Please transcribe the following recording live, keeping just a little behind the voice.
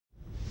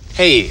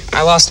Hey,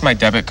 I lost my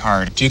debit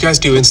card. Do you guys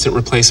do instant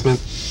replacement?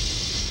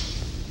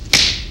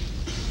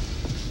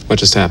 What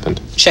just happened?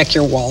 Check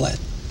your wallet.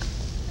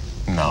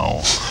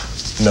 No.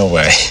 No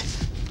way.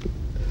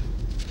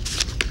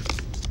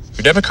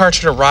 Your debit card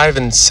should arrive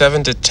in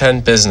 7 to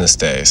 10 business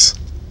days.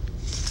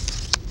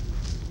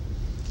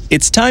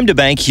 It's time to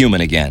bank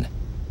human again.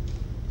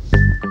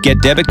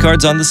 Get debit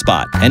cards on the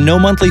spot and no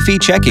monthly fee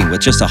checking with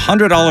just a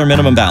 $100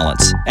 minimum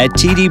balance at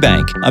TD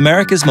Bank,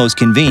 America's most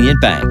convenient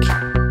bank.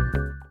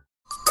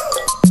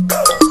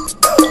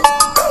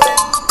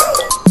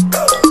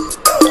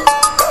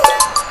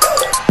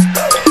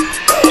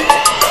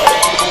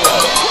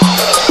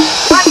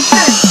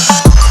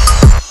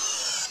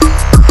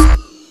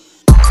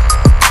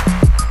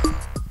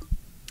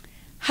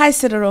 Hi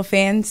Citadel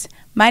fans,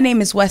 my name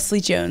is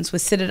Wesley Jones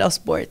with Citadel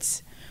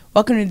Sports.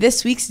 Welcome to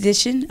this week's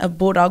edition of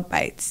Bulldog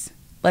Bites.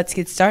 Let's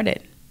get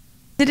started.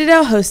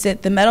 Citadel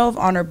hosted the Medal of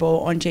Honor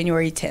Bowl on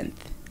January 10th.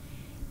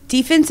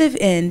 Defensive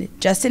end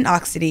Justin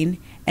Oxendine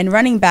and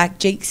running back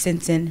Jake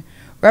Stinson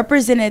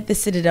represented the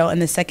Citadel in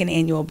the second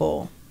annual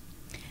bowl.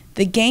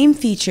 The game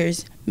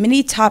features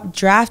many top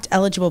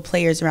draft-eligible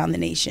players around the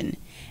nation,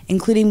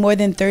 including more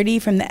than 30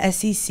 from the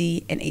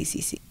SEC and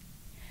ACC.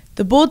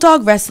 The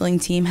Bulldog wrestling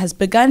team has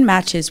begun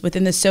matches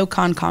within the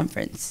SoCon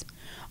Conference.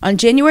 On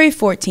January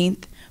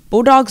 14th,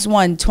 Bulldogs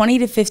won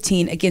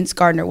 20-15 against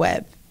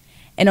Gardner-Webb.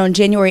 And on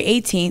January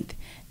 18th,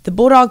 the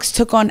Bulldogs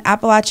took on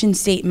Appalachian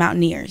State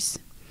Mountaineers.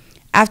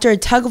 After a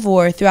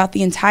tug-of-war throughout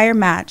the entire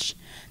match,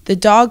 the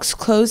Dogs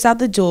closed out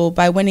the duel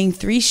by winning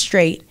 3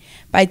 straight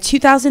by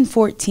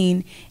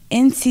 2014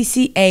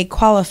 NCCA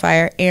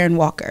qualifier Aaron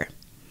Walker.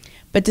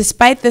 But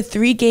despite the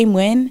 3-game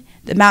win,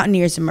 the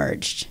Mountaineers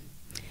emerged.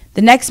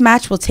 The next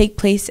match will take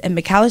place at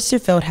McAllister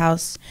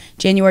Fieldhouse,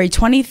 January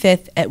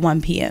 25th at 1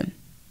 p.m.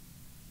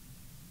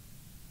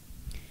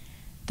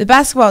 The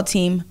basketball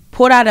team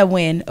pulled out a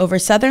win over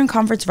Southern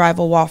Conference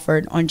rival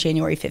Wofford on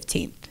January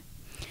 15th.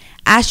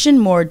 Ashton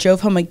Moore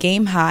drove home a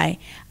game high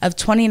of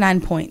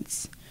 29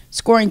 points,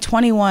 scoring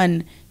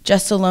 21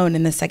 just alone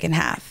in the second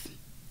half.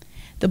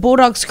 The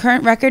Bulldogs'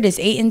 current record is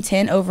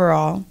 8-10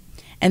 overall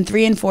and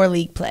 3-4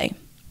 league play.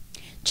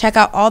 Check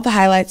out all the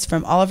highlights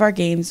from all of our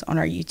games on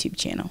our YouTube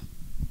channel.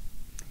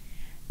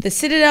 The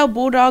Citadel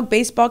Bulldog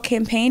baseball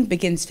campaign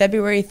begins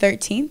February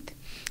 13th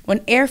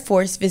when Air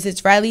Force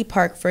visits Riley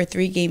Park for a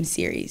 3-game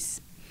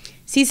series.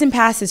 Season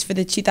passes for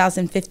the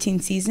 2015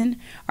 season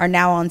are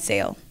now on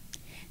sale.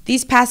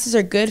 These passes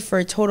are good for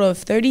a total of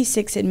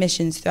 36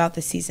 admissions throughout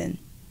the season.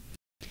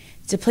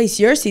 To place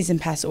your season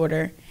pass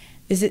order,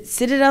 visit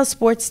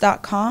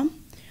citadelsports.com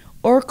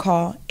or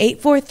call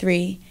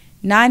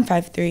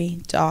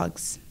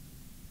 843-953-DOGS.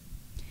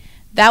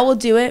 That will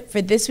do it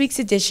for this week's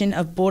edition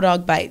of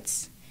Bulldog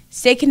Bites.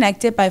 Stay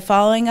connected by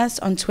following us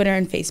on Twitter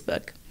and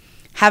Facebook.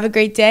 Have a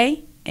great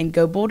day, and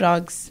go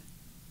Bulldogs!